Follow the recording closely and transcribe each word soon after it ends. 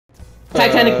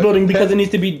Titanic building because it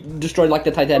needs to be destroyed like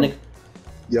the Titanic.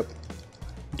 Yep.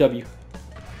 W.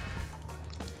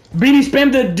 Beanie,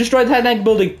 spam the destroy the Titanic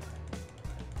building.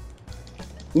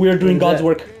 We are doing God's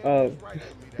work.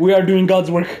 We are doing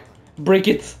God's work. Break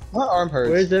it. My arm hurts.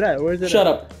 Where's it at? Where's it Shut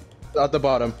at? up. At the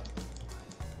bottom.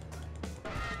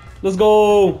 Let's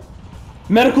go.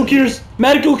 Medical cures.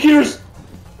 Medical cures.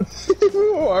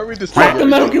 Are we just Crack the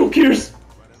medical cures.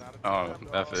 Oh,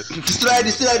 F it. Destroy.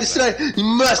 You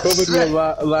must COVID destroy.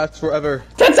 will last forever.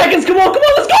 10 seconds. Come on.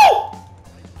 Let's go.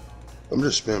 I'm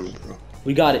just spamming, bro.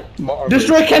 We got it. My arm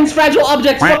Destroy hurts. Ken's fragile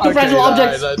objects. Fuck the fragile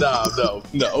objects.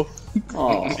 No.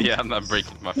 Oh. Yeah, I'm not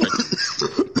breaking my friend.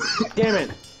 Damn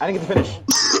it! I didn't get to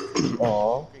finish.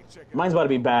 Aw. Mine's about to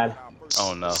be bad.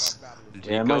 Oh no.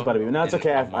 Yeah, mine's about to be. No, it's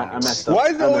okay. I messed up. Why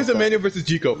is it I always messed up. Emmanuel versus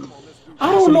Jico?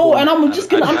 I don't know, and I'm just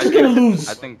gonna lose.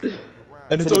 I think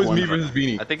And it's always me versus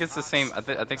Beanie. I think it's the same. I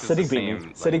think it's Siddiq the beat me.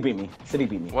 same. Siddiq beat me. Siddiq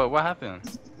beat me. What happened?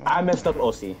 I messed up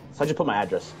OC, so I just put my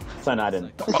address. So no, I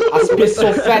didn't. I spit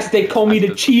so fast they call me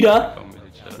the cheetah.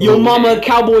 Yo mama a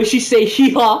cowboy, she say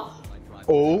hee-haw.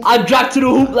 Oh. I drop to the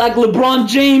hoop like LeBron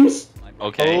James.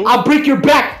 Okay. I break your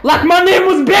back like my name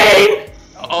was Bane.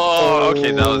 Oh,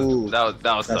 okay.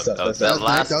 That was That's tough. tough, That that's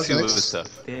last nice. two was tough.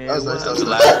 That was nice. The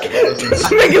last This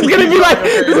nigga's gonna be like,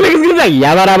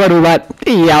 yabba.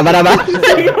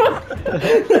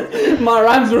 My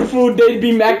rhymes were food, they'd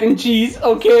be mac and cheese,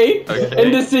 okay? Okay.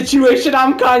 In this situation,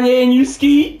 I'm Kanye and you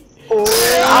ski.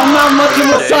 I'm not much of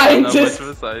a scientist.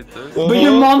 But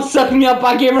your mom sucked me up,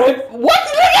 I gave her hip. What,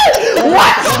 nigga?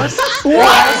 What? No.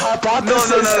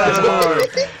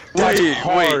 Wait.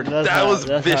 That was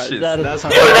vicious. That's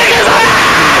hard. You niggas are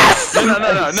ass! No.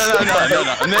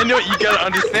 Emmanuel, you gotta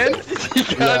understand. You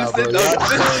gotta understand. That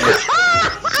was vicious.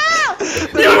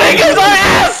 You niggas are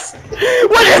ass!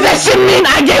 What does that shit mean?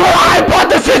 I gave her a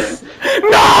hypothesis!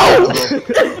 No!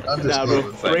 I'm just Nah, bro.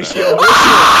 spamming.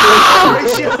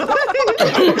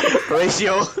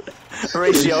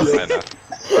 Ratio.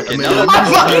 Okay, now I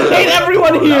fucking hate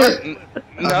everyone here!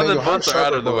 Now the votes are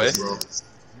out of the way. Bro.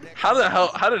 How the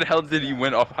hell did he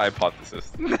win off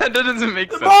hypothesis? That doesn't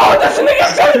make sense. Oh, this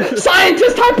nigga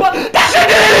scientist hypothesis! That shit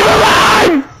didn't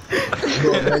even rhyme!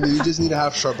 Bro, man, you just need to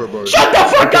have sharper bars. Shut the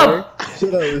fuck up!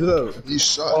 Shut up. You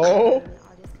suck. Oh.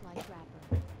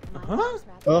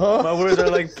 My words are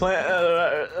like plant.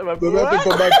 Go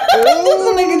back.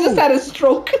 This nigga just had a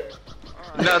stroke.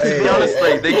 No, to be honest,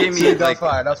 like they gave me like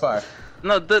That's fine.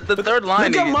 no the third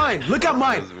line. Look at mine. Look at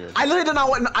mine. was weird. I literally did not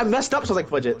want. I messed up, so I was like,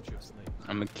 fudge it.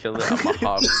 I'm a killer. I'm a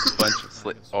hop bunch of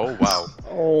slit. Oh wow.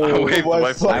 Oh, I waved the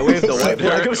white flag. I waved the white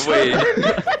flag. Wait,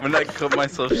 when I cut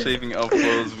myself shaving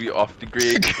elbows, we off the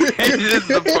grid. This is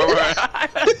the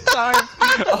time.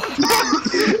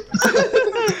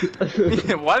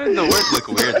 Why did the word look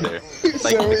weird there?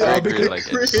 Like very like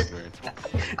it looked weird.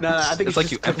 No, I think It's you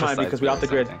like you just took mine emphasize because we off the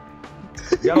grid. something.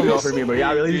 Y'all don't go for me, bro.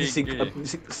 Y'all really need to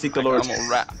seek the Lord. I'm a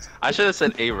rap. I should have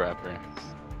said a rapper.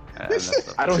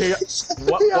 I don't hear.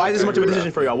 Why is this much of a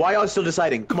decision for y'all? Why y'all still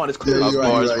deciding? Come on, it's cool. Yeah, Of you're right,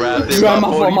 course, you're rap. right. is You're right,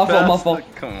 about my fault. 40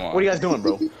 fast. Come on. What are you guys doing,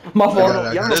 bro? My I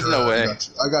fault. got it, There's no way.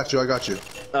 I got you.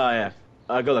 Oh yeah.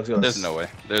 Go Lex. There's no way.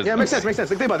 There's Yeah, no makes way. sense.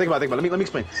 Think about it. Let me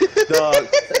explain.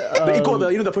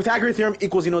 The Pythagorean theorem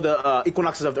equals the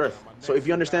equinoxes of the Earth. So if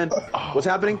you understand what's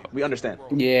happening, we understand.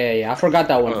 Yeah, I forgot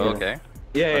that one. Oh, okay.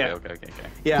 Yeah. Okay.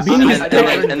 Yeah. Beanie's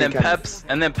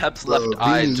And then Pep's left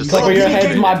eye just Over like your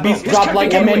heads, my beats drop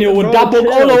like Emmanuel with double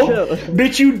polo.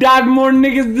 Bitch, you dive more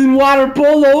niggas than water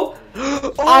polo.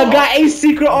 I got 8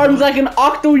 secret arms like an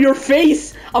octo your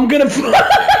face. I'm gonna.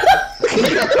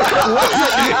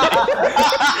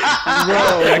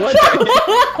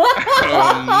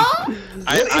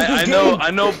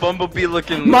 I know Bumblebee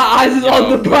looking. My eyes is on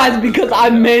the prize because I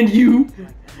man you.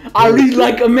 I read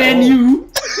like a man you.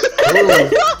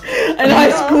 In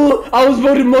high school, I was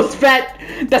voted most fat.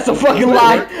 That's a fucking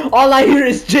lie. All I hear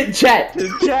is chit chat. I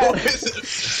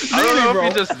don't know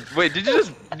if you just wait. Did you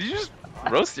just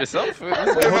roast yourself? He's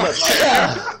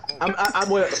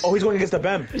going against the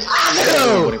BEM.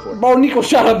 Bro, Nico,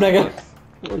 shut up, nigga.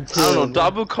 I don't know.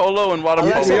 Dabu Colo and Water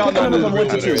We all know Polo. from 1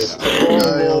 to 2.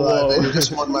 This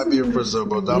one might be in Brazil,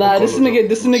 bro. Nah, this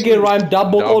nigga rhymed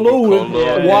double polo with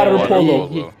water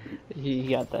polo. He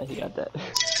got that.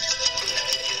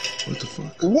 What the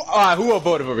fuck? Who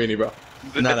voted for Beanie, bro?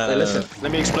 No. Listen,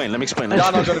 let me explain.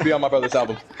 Y'all not gonna be on my brother's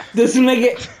album. This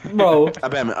nigga, bro.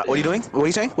 BEM, what are you doing? What are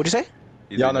you saying? What'd you say?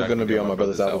 Y'all not gonna be on my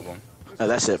brother's album. Oh,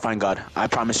 that's it. Fine, God. I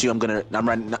promise you, I'm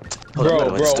running. Bro,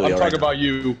 I'm talking about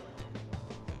you.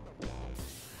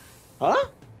 Huh?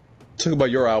 Talking about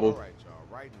your album.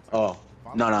 Oh.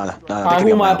 No. Alright,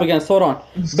 who am I up against? Hold on.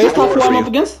 Based off who I'm up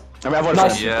against? I mean, I voted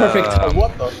Nice, for him. Yeah. perfect.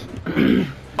 What the?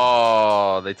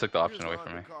 Oh, they took the option away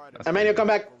from me. That's Emmanuel, come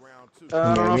back.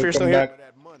 I don't know if you're still come here. back.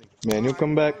 Man, you'll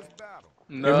come back.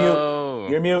 no.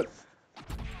 You're mute.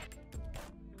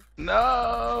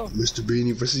 No. Mr.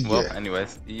 Beanie versus Well, yeah.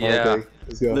 anyways, yeah. Okay,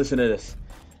 let's go. Listen to this.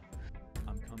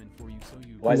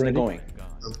 Why isn't it going?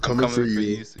 I'm coming for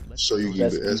you, so you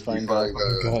Let's give be it. fine, God.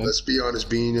 God. Let's be honest,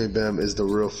 Beanie and Bam is the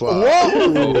real five.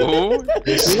 Oh.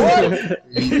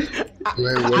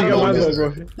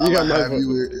 You got have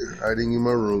you hiding in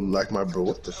my room like my bro.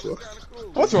 What the fuck?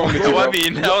 What's wrong with you, So I bro?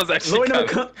 mean, that was actually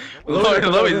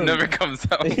Lois never comes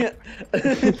out.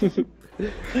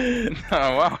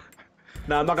 Oh wow.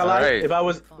 Nah, I'm not gonna lie. Alright. If I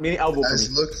was meaning elbow for me.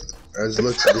 As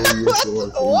looks go you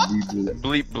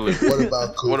Bleep bleep. What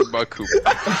about Coop? What about Coop?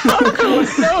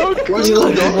 What's You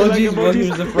like going on? emojis, but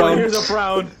here's a frown. Here's a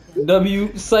frown.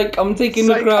 W, psych, I'm taking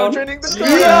the Psych, crown. I'm training the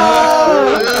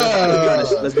Yeah!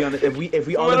 Let's be honest. If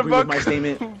we all What agree with about my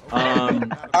statement, I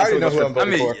already know who I'm I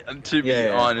voting mean, for. to be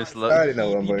Yeah. honest, look. I already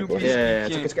know who I'm voting for. yeah,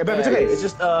 it's okay. But it's okay. It's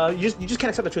just you just can't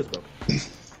accept the truth, bro.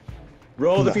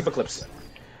 Roll the FIFA clips.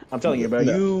 I'm telling you, bro.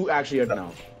 No. You actually are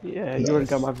no. Yeah, you already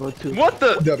got my vote too. What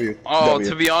the? W. Oh, W.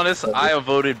 to be honest, I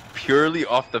voted purely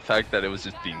off the fact that it was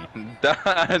just Beanie. That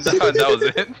was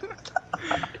it.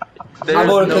 There's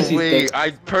voted no 'cause he's way. thick.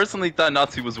 I personally thought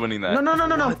Nazi was winning that. No. I the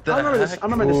remember this. heck? I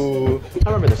remember this. Ooh,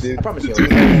 I remember this. I promise you.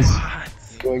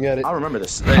 going at it. I rember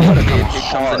this. Here comes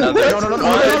another. No.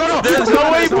 There's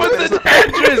no way he puts the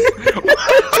address.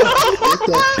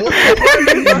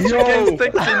 Against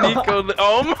stick to Nico.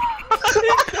 Oh my.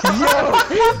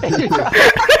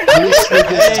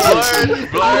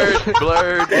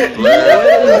 Blurred.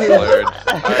 Alright.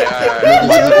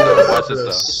 Watch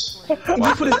this You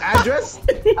put his address?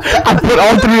 I put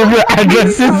all three of your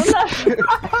addresses.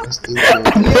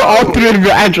 I put all three of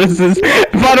your addresses.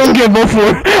 If I don't get vote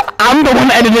for, I'm the one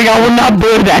editing. I will not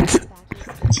blur that.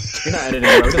 You're not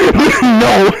editing, bro.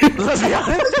 No. Let's be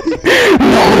honest.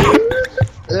 No.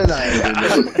 Yeah,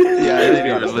 I didn't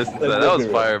even listen to that. That was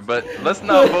fire. But let's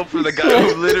not vote for the guy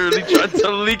who literally tried to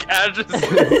leak addresses.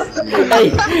 Hey,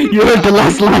 you heard the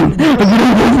last line. If you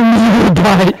don't vote for me, you will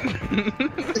die.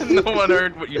 No one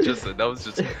heard what you just said. That was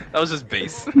just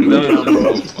base. Oh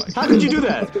my How could you do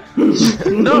that?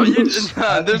 No,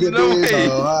 there's no way.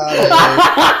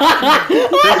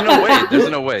 There's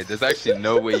no way. There's actually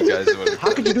no way you guys voted.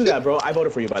 How could you do that, bro? I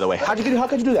voted for you, by the way. How could you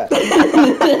do that?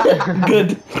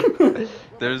 Good.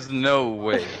 There's no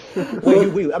way.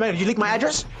 Wait. I mean, you leaked my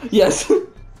address? Yes.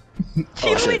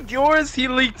 He leaked yours. He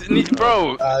leaked,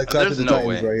 bro. There's no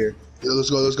way. Right here. Yeah, let's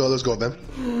go, man.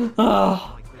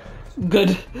 Ah,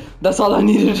 good. That's all I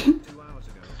needed.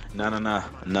 No. I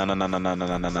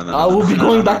will be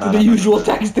going back to the usual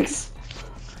tactics.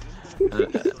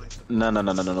 No.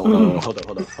 Hold up.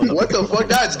 What the fuck?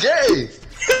 That's gay!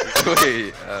 Wait.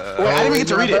 Wait, I didn't even get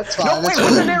to read it. No, wait,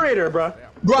 who's the narrator, bro?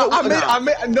 Bro, I made a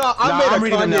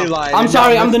Kanye line. I'm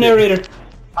sorry, I'm the narrator.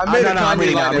 I made a I'm Kanye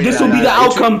reading line. that. This will be the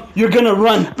outcome. You're gonna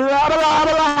run.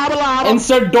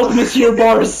 Insert dopeness here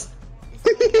bars.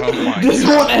 Oh my This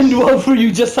god. won't end well for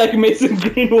you, just like Mason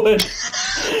Greenwood.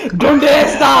 Donde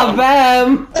está,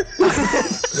 Bam?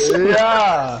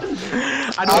 Yeah.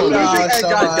 I'm losing. Hey, guys. my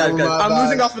I'm bad.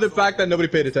 losing off of the fact that nobody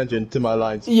paid attention to my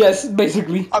lines. Yes,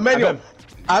 basically. Emmanuel,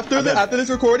 after this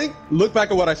recording, look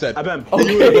back at what I said. Abem. You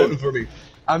would have Okay. voted for me.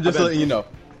 I'm just letting you know.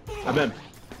 Abem.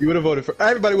 You would have voted for.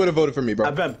 Everybody would have voted for me, bro.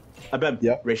 Abem.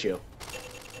 Yeah. Ratio.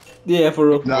 Yeah, for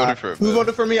real. Nah, Voted for who Abem.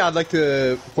 voted for me? I'd like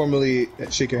to formally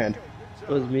shake your hand. It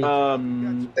was me.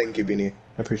 Thank you, Beanie.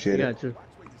 I appreciate it. Got you.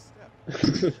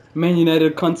 Man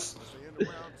United cunts.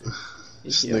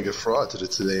 This nigga fraud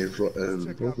today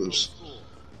in Broncos.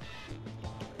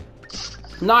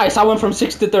 Nice, I went from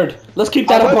 6th to 3rd. Let's keep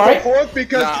that I up, went alright? for fourth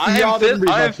because Nah, I y'all am didn't fifth. read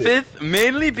I my am shit. fifth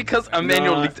mainly because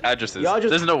Emmanuel Nah. leaked addresses. Y'all just-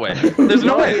 There's no way. There's no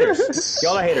Y'all are way. haters.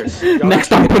 Y'all are haters. Y'all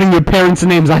Next, I'm putting your parents'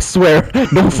 names, I swear.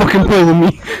 Don't fucking play with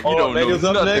me. You don't Emmanuel's know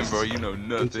up nothing, next. bro. You know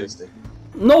nothing.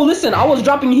 No, listen, I was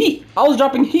dropping heat. I was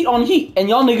dropping heat on heat, and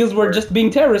y'all niggas were just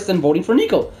being terrorists and voting for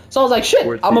Nico. So I was like, shit,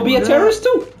 I'm gonna be a terrorist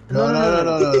too. No.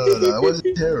 That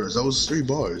wasn't terrors. That was 3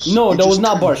 bars. No, You that was just-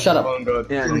 not bar. Shut up.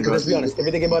 Yeah, let's be honest. If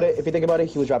you think about it,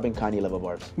 he was dropping Kanye level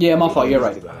bars. Yeah, my fault. You're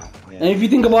right. And if you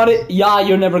think about it, yeah,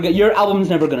 your album's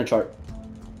never gonna chart.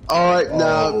 Alright,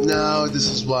 now, this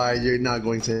is why you're not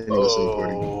going to end this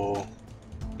recording.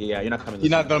 Yeah, you're not coming.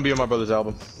 You're not gonna be on my brother's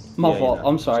album. My Yeah, fault. you're not.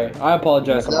 I'm sorry. I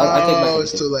apologize. I take back No,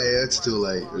 it's everything. too late. It's too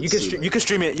late. You can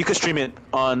stream it. You can stream it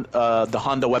on the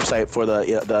Honda website for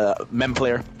the mem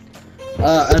player.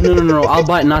 No. I'll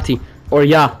buy Nati. Or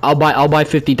yeah, I'll buy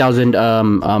 50,000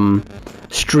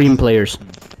 stream players.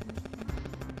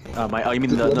 You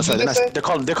mean no, sorry, they're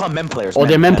called men players. Oh,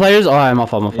 they're men players. Oh, I'm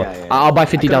off. Yeah. I'll buy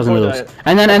 50,000 of those,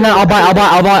 and then I'll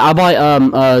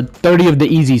buy 30 of the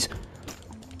easies.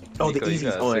 Oh, the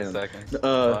easies. Oh,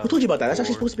 who told you about that? That's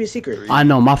actually supposed to be a secret. I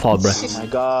know, my fault, bro. Oh my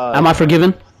god. Am I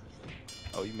forgiven?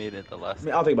 Oh, you made it the last.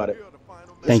 I'll think about it.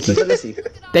 Thank you. Let's see.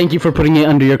 Thank you for putting it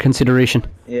under your consideration.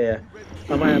 Yeah.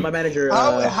 My manager.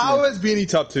 How is Beanie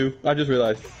top 2? I just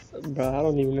realized. Bro, I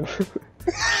don't even know.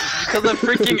 Because of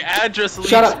freaking address leaks,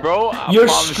 Shut up, bro. You're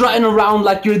strutting around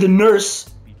like you're the nurse.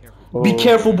 Be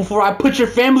careful before I put your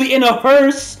family in a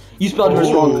hearse. You spelled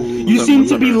hearse wrong. You seem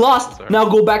to be lost. Now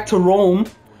go back to Rome.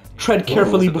 Tread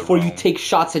carefully before you take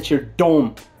shots at your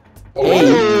dome.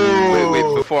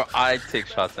 Wait, before I take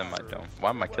shots at my dome. Why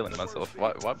am I killing myself?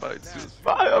 Why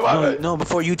No,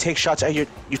 before you take shots at your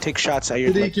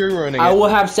Like, you're ruining it. I will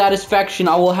have satisfaction.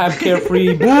 I will have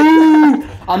carefree. Boo!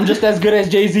 I'm just as good as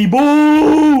Jay-Z.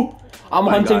 Boo! I'm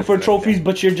hunting for trophies,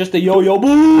 but you're just a yo-yo.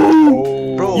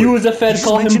 Boo! Bro, You as a fed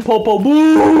call him Popo.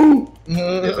 Boo!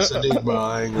 Listen,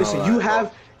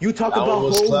 you talk That about one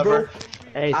was hoes, clever. bro.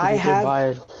 Hey, I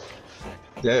have-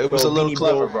 Yeah, it was Bro, a little Beanie,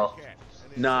 clever, bro. bro.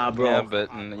 Nah, bro. Yeah, but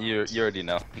you already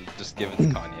know. Just give it to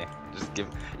Kanye. Just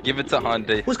give it to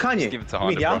Hyundai. Who's Kanye? Just give it to You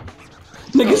mean, Hyundai, yeah?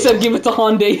 Nigga said give it to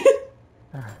Hyundai.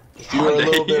 You were a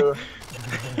little bit.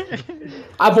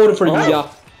 I voted for you, y'all.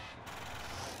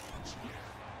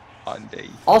 Hyundai.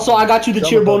 Also, I got you the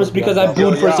cheer bonus because I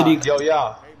booed for Sadiq.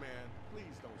 Yo,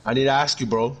 I need to ask you,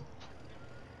 bro.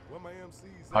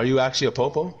 Are you actually a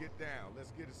popo?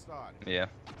 Yeah.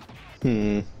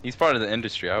 He's part of the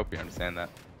industry. I hope you understand that.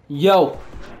 Yo,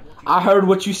 I heard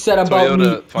what you said about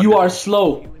Toyota me. You are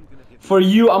slow. For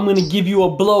you, I'm gonna give you a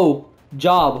blow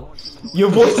job. Your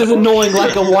voice is annoying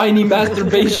like a whiny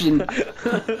masturbation.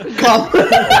 Come.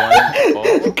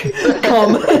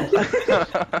 Come. Wait,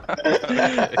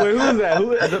 who's that?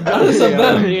 Who is That's a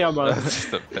bad- Yeah, bro.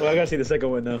 Well, I gotta see the second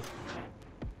one now.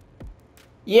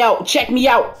 Yo, check me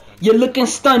out. You're looking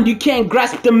stunned. You can't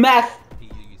grasp the math.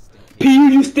 PU,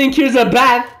 you think here's a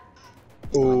bath.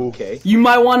 Okay. You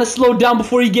might want to slow down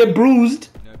before you get bruised.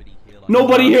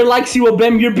 Nobody here likes you,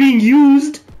 Abem. You're being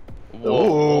used.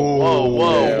 Whoa.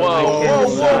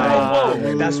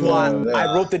 That's why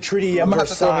I wrote the treaty at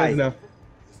Versailles.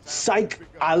 Psych,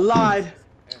 I lied.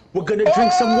 We're gonna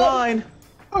drink some wine.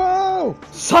 Oh!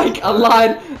 Psych, I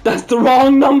lied. That's the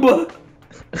wrong number.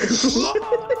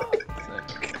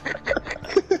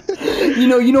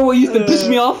 You know what used to piss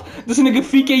me off? This nigga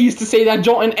Fike used to say that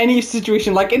joint in any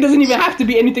situation. Like, it doesn't even have to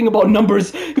be anything about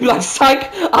numbers. He'd be like,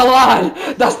 psych, I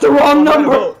lied. That's the wrong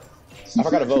number. I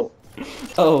forgot to vote.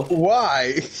 Oh.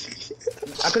 Why?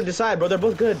 I couldn't decide, bro. They're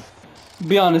both good.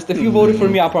 Be honest, if you voted for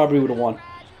me, I probably would have won.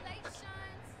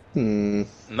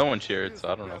 No one cheered, so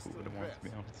I don't know who would have won, to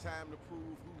be honest.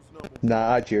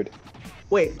 Nah, I cheered.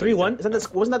 Wait, 3-1?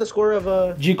 Wasn't that the score of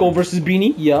Jico versus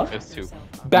Beanie? Yeah. It's 2.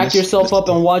 Back yourself up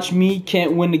and watch me.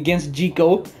 Can't win against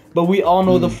Jico. But we all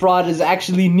know the fraud is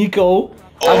actually Nico.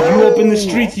 I grew up in the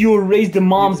streets. You were raised in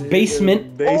mom's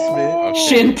basement.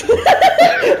 Shint.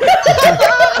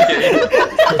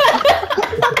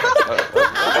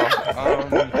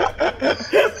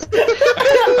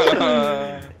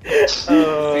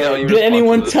 Did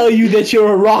anyone tell you that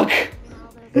you're a rock?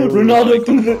 Ronaldo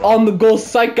threw on the goal,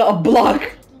 psych got a block.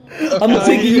 I'm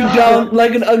taking you down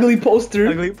like an ugly poster.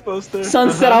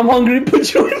 Son said I'm hungry,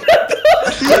 put you in that.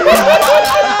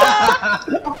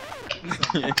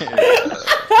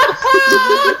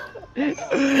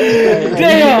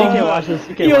 Damn.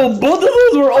 Yo, both of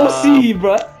those were OC,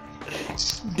 bruh.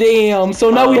 Damn. So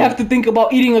now we have to think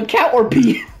about eating a cat or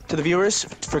pee. To the viewers,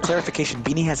 for clarification,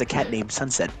 Beanie has a cat named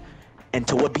Sunset. And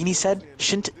to what Beanie said,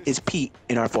 Shint is Pete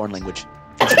in our foreign language.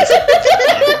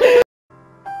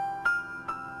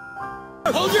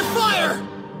 Hold your fire!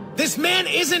 This man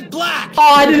isn't black! Oh,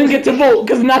 I didn't get to vote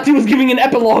because Nati was giving an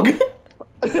epilogue.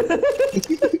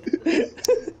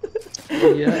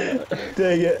 Yeah.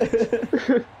 Dang it.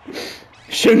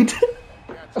 Shint.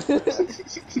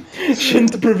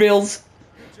 Shint prevails.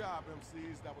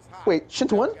 Wait,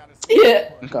 Shint won?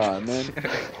 Yeah. God, man.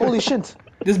 Holy Shint.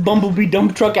 This bumblebee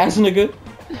dump truck ass nigga.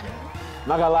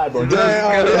 Not gonna lie, bro.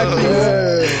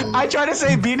 I tried to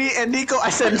say Beanie and Nico. I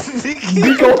said Nikki.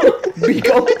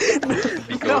 Biko.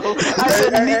 No, I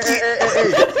said Nikki.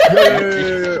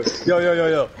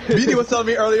 Yo. Beanie was telling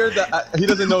me earlier that he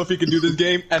doesn't know if he can do this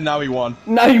game, and now he won.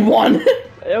 Now you won.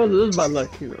 It was my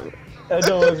luck, you know.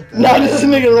 Now this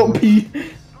nigga wrote P.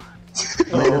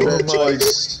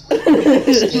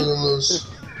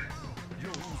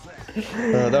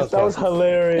 That was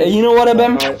hilarious. Hey, you know what,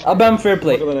 Abem? Abem, fair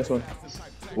play. Go to the next one.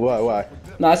 Why?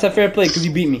 No, I said fair play because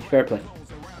you beat me. Fair play.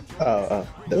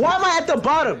 Why am I at the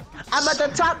bottom? I'm at the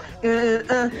top.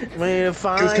 Because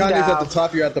Because Kanye's at the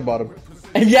top, you're at the bottom.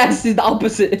 Yes, it's the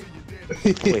opposite.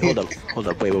 Wait, hold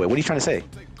up. Wait. What are you trying to say?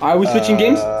 Are we switching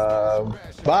games?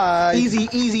 Bye.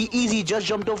 Easy. Just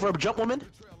jumped over a jump woman.